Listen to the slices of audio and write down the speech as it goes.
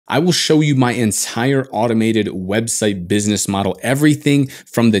I will show you my entire automated website business model, everything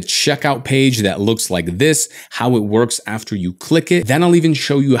from the checkout page that looks like this, how it works after you click it. Then I'll even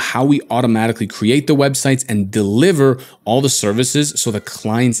show you how we automatically create the websites and deliver all the services so the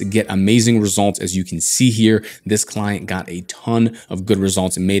clients get amazing results. As you can see here, this client got a ton of good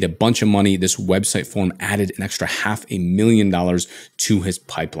results and made a bunch of money. This website form added an extra $500,000 to his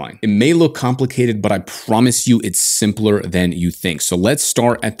pipeline. It may look complicated, but I promise you it's simpler than you think. So let's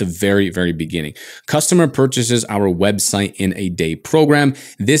start at the very beginning. Customer purchases our website in a day program.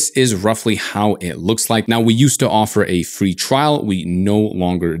 This is roughly how it looks like. Now, we used to offer a free trial. We no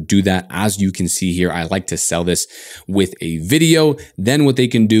longer do that. As you can see here, I like to sell this with a video. Then what they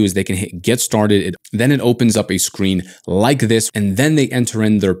can do is they can hit get started. Then it opens up a screen like this, and then they enter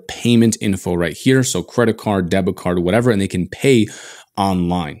in their payment info right here. So credit card, debit card, whatever, and they can pay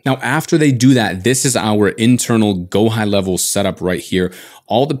online. Now, after they do that, this is our internal GoHighLevel setup right here.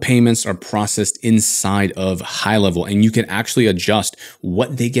 All the payments are processed inside of HighLevel, and you can actually adjust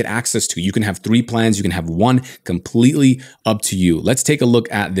what they get access to. You can have 3 plans, you can have 1, completely up to you. Let's take a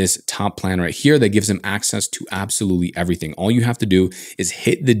look at this top plan right here that gives them access to absolutely everything. All you have to do is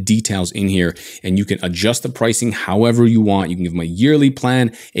hit the details in here, and you can adjust the pricing however you want. You can give them a yearly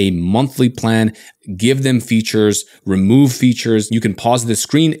plan, a monthly plan, give them features, remove features. You can pause the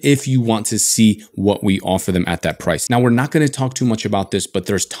screen if you want to see what we offer them at that price. Now, we're not going to talk too much about this, but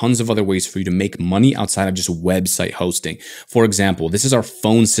there's tons of other ways for you to make money outside of just website hosting. For example, this is our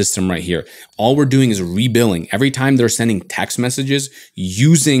phone system right here. All we're doing is rebilling. Every time they're sending text messages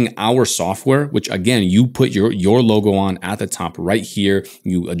using our software, which again, you put your logo on at the top right here,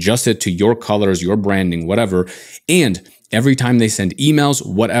 you adjust it to your colors, your branding, whatever, and every time they send emails,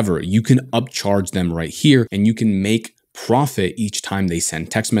 whatever, you can upcharge them right here, and you can make profit each time they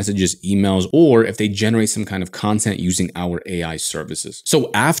send text messages, emails, or if they generate some kind of content using our AI services. So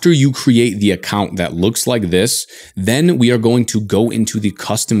after you create the account that looks like this, then we are going to go into the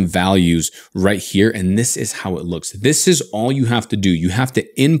custom values right here. And this is how it looks. This is all you have to do. You have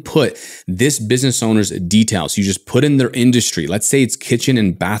to input this business owner's details. You just put in their industry. Let's say it's kitchen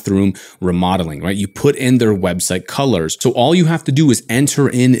and bathroom remodeling, right? You put in their website colors. So all you have to do is enter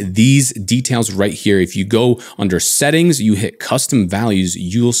in these details right here. If you go under settings, you hit custom values,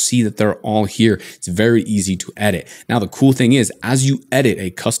 you'll see that they're all here. It's very easy to edit. Now, the cool thing is, as you edit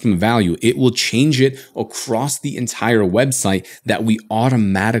a custom value, it will change it across the entire website that we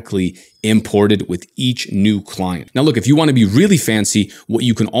automatically imported with each new client. Now, look, if you want to be really fancy, what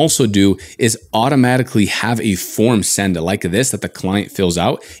you can also do is automatically have a form send like this that the client fills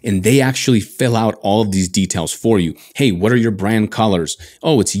out, and they actually fill out all of these details for you. Hey, what are your brand colors?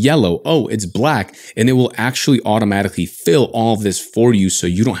 Oh, it's yellow. Oh, it's black. And it will actually automatically fill all of this for you so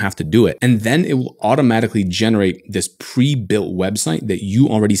you don't have to do it. And then it will automatically generate this pre-built website that you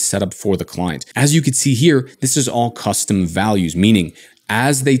already set up for the client. As you can see here, this is all custom values, meaning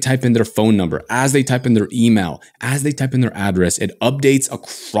as they type in their phone number, as they type in their email, as they type in their address, it updates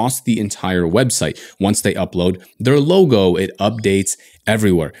across the entire website. Once they upload their logo, it updates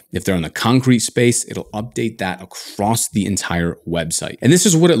everywhere. If they're in the concrete space, it'll update that across the entire website. And this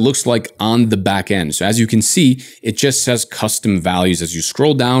is what it looks like on the back end. So as you can see, it just says custom values. As you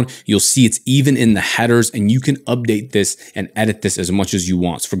scroll down, you'll see it's even in the headers, and you can update this and edit this as much as you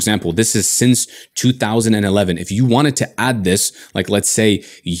want. So for example, this is since 2011. If you wanted to add this, like let's say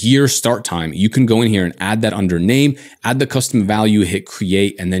year start time, you can go in here and add that under name, add the custom value, hit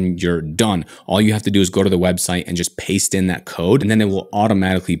create, and then you're done. All you have to do is go to the website and just paste in that code, and then it will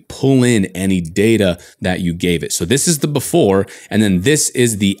automatically pull in any data that you gave it. So this is the before, and then this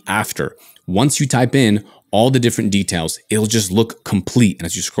is the after. Once you type in all the different details, it'll just look complete. And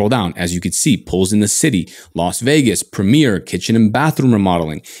as you scroll down, as you can see, pulls in the city, Las Vegas, Premier, kitchen and bathroom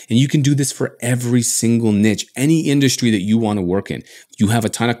remodeling. And you can do this for every single niche, any industry that you want to work in. You have a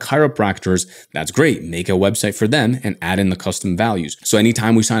ton of chiropractors, that's great. Make a website for them and add in the custom values. So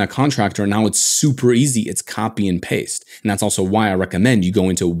anytime we sign a contractor, now it's super easy. It's copy and paste. And that's also why I recommend you go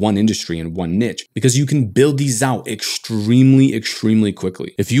into one industry and one niche, because you can build these out extremely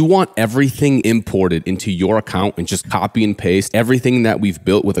quickly. If you want everything imported into your account and just copy and paste everything that we've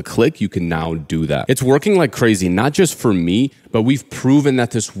built with a click, you can now do that. It's working like crazy, not just for me, but we've proven that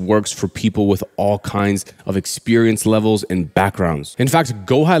this works for people with all kinds of experience levels and backgrounds. In fact,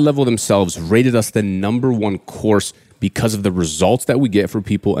 GoHighLevel themselves rated us the #1 course because of the results that we get for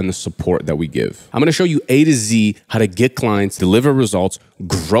people and the support that we give. I'm gonna show you A to Z how to get clients, deliver results,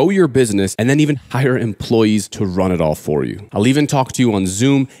 grow your business, and then even hire employees to run it all for you. I'll even talk to you on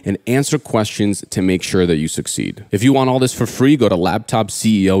Zoom and answer questions to make sure that you succeed. If you want all this for free, go to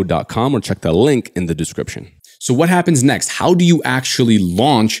laptopceo.com or check the link in the description. So what happens next? How do you actually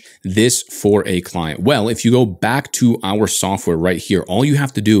launch this for a client? Well, if you go back to our software right here, all you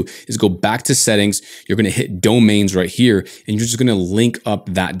have to do is go back to settings. You're going to hit domains right here, and you're just going to link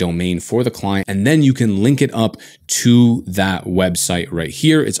up that domain for the client. And then you can link it up to that website right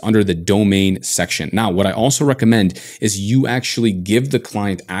here. It's under the domain section. Now, what I also recommend is you actually give the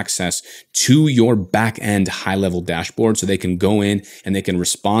client access to your back-end high-level dashboard so they can go in and they can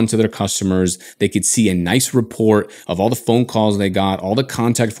respond to their customers. They could see a nice report of all the phone calls they got, all the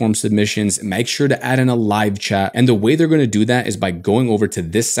contact form submissions. Make sure to add in a live chat. And the way they're going to do that is by going over to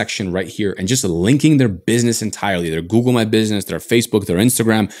this section right here and just linking their business entirely, their Google My Business, their Facebook, their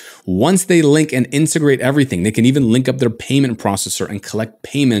Instagram. Once they link and integrate everything, they can even link up their payment processor and collect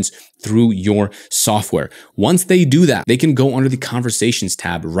payments through your software. Once they do that, they can go under the conversations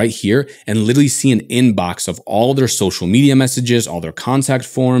tab right here and literally see an inbox of all their social media messages, all their contact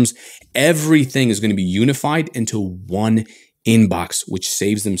forms. Everything is going to be unified into one inbox, which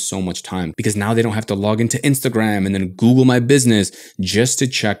saves them so much time because now they don't have to log into Instagram and then Google My Business just to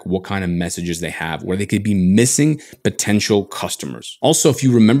check what kind of messages they have, where they could be missing potential customers. Also, if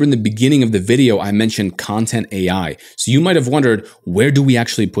you remember in the beginning of the video, I mentioned content AI. So you might have wondered, where do we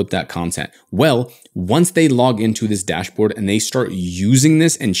actually put that content? Well, once they log into this dashboard and they start using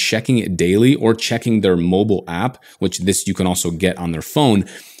this and checking it daily or checking their mobile app, which this you can also get on their phone,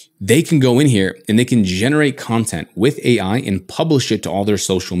 they can go in here and they can generate content with AI and publish it to all their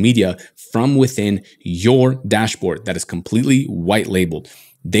social media from within your dashboard that is completely white labeled.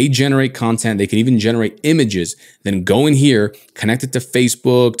 They generate content. They can even generate images. Then go in here, connect it to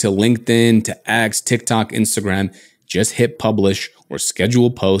Facebook, to LinkedIn, to X, TikTok, Instagram. Just hit publish or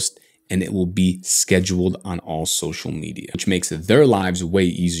schedule post, and it will be scheduled on all social media, which makes their lives way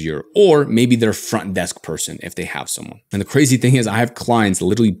easier, or maybe their front desk person if they have someone. And the crazy thing is I have clients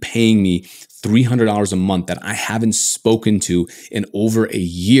literally paying me $300 a month that I haven't spoken to in over a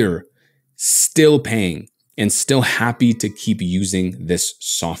year, still paying and still happy to keep using this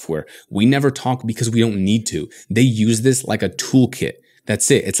software. We never talk because we don't need to. They use this like a toolkit. That's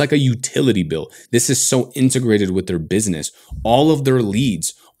it. It's like a utility bill. This is so integrated with their business. All of their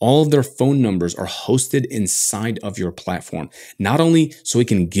leads, all of their phone numbers are hosted inside of your platform. Not only so it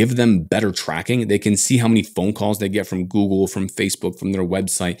can give them better tracking, they can see how many phone calls they get from Google, from Facebook, from their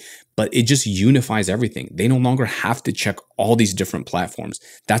website, but it just unifies everything. They no longer have to check all these different platforms.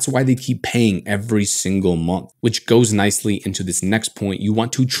 That's why they keep paying every single month, which goes nicely into this next point. You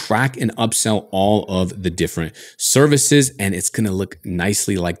want to track and upsell all of the different services, and it's going to look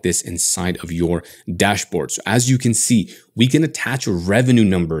nicely like this inside of your dashboard. So as you can see, we can attach revenue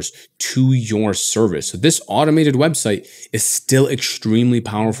numbers to your service. So this automated website is still extremely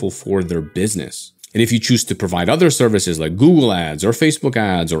powerful for their business. And if you choose to provide other services like Google ads or Facebook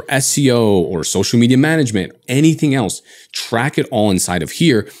ads or SEO or social media management, anything else, track it all inside of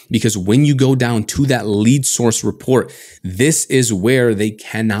here, because when you go down to that lead source report, this is where they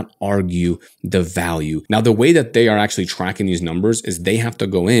cannot argue the value. Now, the way that they are actually tracking these numbers is they have to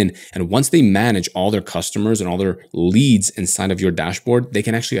go in, and once they manage all their customers and all their leads inside of your dashboard, they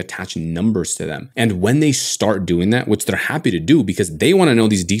can actually attach numbers to them. And when they start doing that, which they're happy to do because they want to know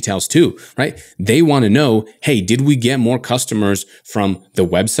these details too, right? They want to know, hey, did we get more customers from the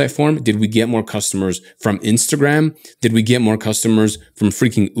website form? Did we get more customers from Instagram? Did we get more customers from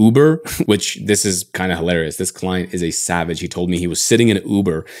freaking Uber? Which this is kind of hilarious. This client is a savage. He told me he was sitting in an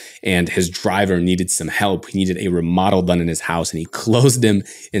Uber and his driver needed some help. He needed a remodel done in his house and he closed him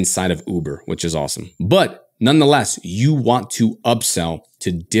inside of Uber, which is awesome. But nonetheless, you want to upsell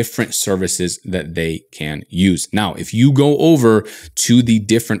to different services that they can use. Now, if you go over to the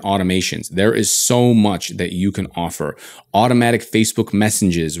different automations, there is so much that you can offer. Automatic Facebook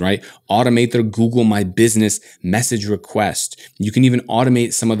messages, right? Automate their Google My Business message request. You can even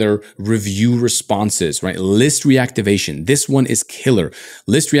automate some of their review responses, right? List reactivation. This one is killer.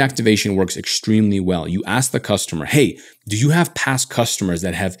 List reactivation works extremely well. You ask the customer, hey, do you have past customers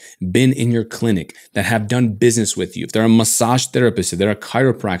that have been in your clinic, that have done business with you? If they're a massage therapist, if they're a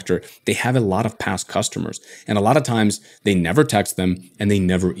chiropractor, they have a lot of past customers. And a lot of times they never text them and they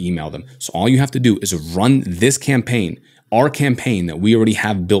never email them. So all you have to do is run this campaign, our campaign that we already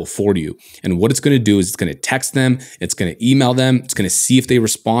have built for you. And what it's going to do is it's going to text them, it's going to email them, it's going to see if they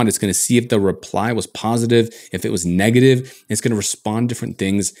respond, it's going to see if the reply was positive, if it was negative, it's going to respond different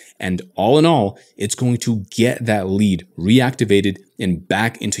things. And all in all, it's going to get that lead reactivated and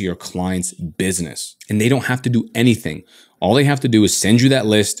back into your client's business. And they don't have to do anything. All they have to do is send you that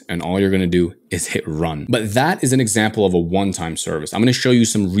list, and all you're going to do is hit run. But that is an example of a one-time service. I'm going to show you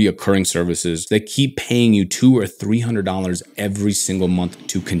some reoccurring services that keep paying you $200 or $300 every single month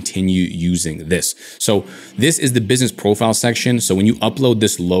to continue using this. So this is the business profile section. So when you upload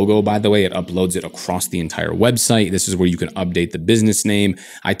this logo, by the way, it uploads it across the entire website. This is where you can update the business name.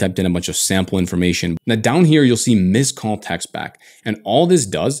 I typed in a bunch of sample information. Now down here, you'll see missed call text back. And all this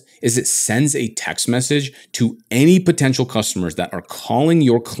does is it sends a text message to any potential customers that are calling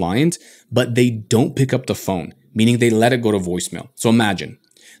your client, but they don't pick up the phone, meaning they let it go to voicemail. So imagine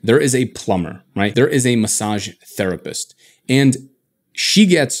there is a plumber, right? There is a massage therapist, and she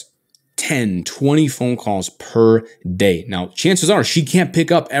gets 10, 20 phone calls per day. Now, chances are she can't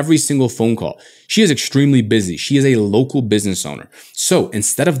pick up every single phone call. She is extremely busy. She is a local business owner. So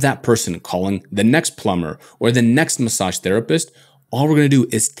instead of that person calling the next plumber or the next massage therapist, all we're going to do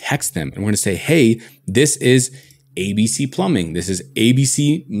is text them. And we're going to say, hey, this is ABC Plumbing. This is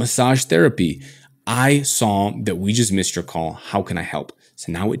ABC Massage Therapy. I saw that we just missed your call. How can I help?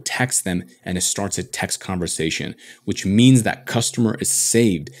 So now it texts them and it starts a text conversation, which means that customer is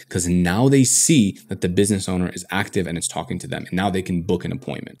saved because now they see that the business owner is active and it's talking to them. And now they can book an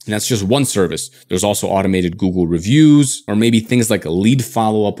appointment. And that's just one service. There's also automated Google reviews, or maybe things like a lead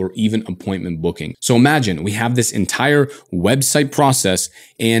follow-up or even appointment booking. So imagine we have this entire website process,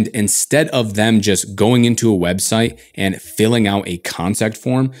 and instead of them just going into a website and filling out a contact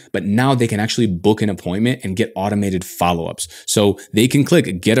form, but now they can actually book an appointment and get automated follow-ups. So they can click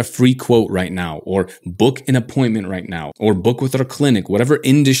get a free quote right now, or book an appointment right now, or book with our clinic, whatever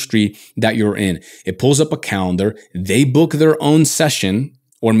industry that you're in. It pulls up a calendar. They book their own session,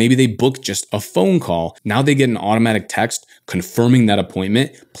 or maybe they book just a phone call. Now they get an automatic text confirming that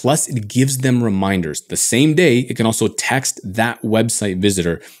appointment. Plus it gives them reminders. The same day, it can also text that website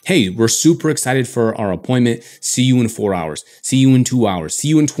visitor, hey, we're super excited for our appointment. See you in 4 hours. See you in 2 hours. See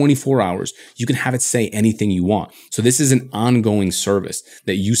you in 24 hours. You can have it say anything you want. So this is an ongoing service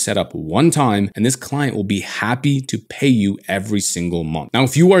that you set up one time, and this client will be happy to pay you every single month. Now,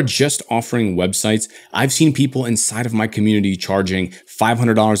 if you are just offering websites, I've seen people inside of my community charging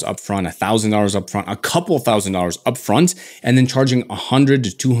 $500 upfront, $1,000 upfront, a couple $1,000 upfront, and then charging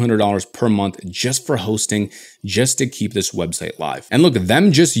 $100 to $200 per month just for hosting, just to keep this website live. And look,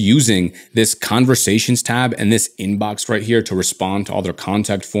 them just using this conversations tab and this inbox right here to respond to all their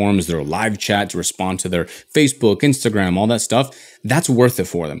contact forms, their live chat, to respond to their Facebook, Instagram, all that stuff, that's worth it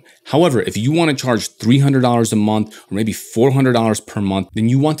for them. However, if you want to charge $300 a month or maybe $400 per month, then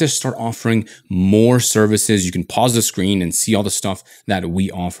you want to start offering more services. You can pause the screen and see all the stuff that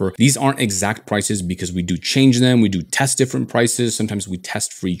we offer. These aren't exact prices because we do change them. We do test different prices. Sometimes we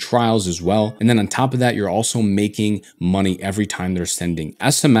test free trials as well. And then on top of that, you're also making money every time they're sending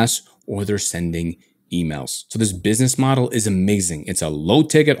SMS or they're sending emails. So this business model is amazing. It's a low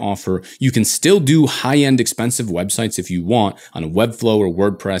ticket offer. You can still do high-end expensive websites if you want on Webflow or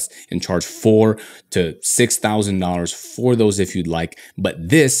WordPress and charge $4,000 to $6,000 for those if you'd like. But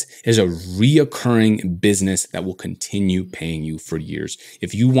this is a reoccurring business that will continue paying you for years.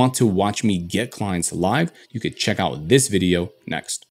 If you want to watch me get clients live, you could check out this video next.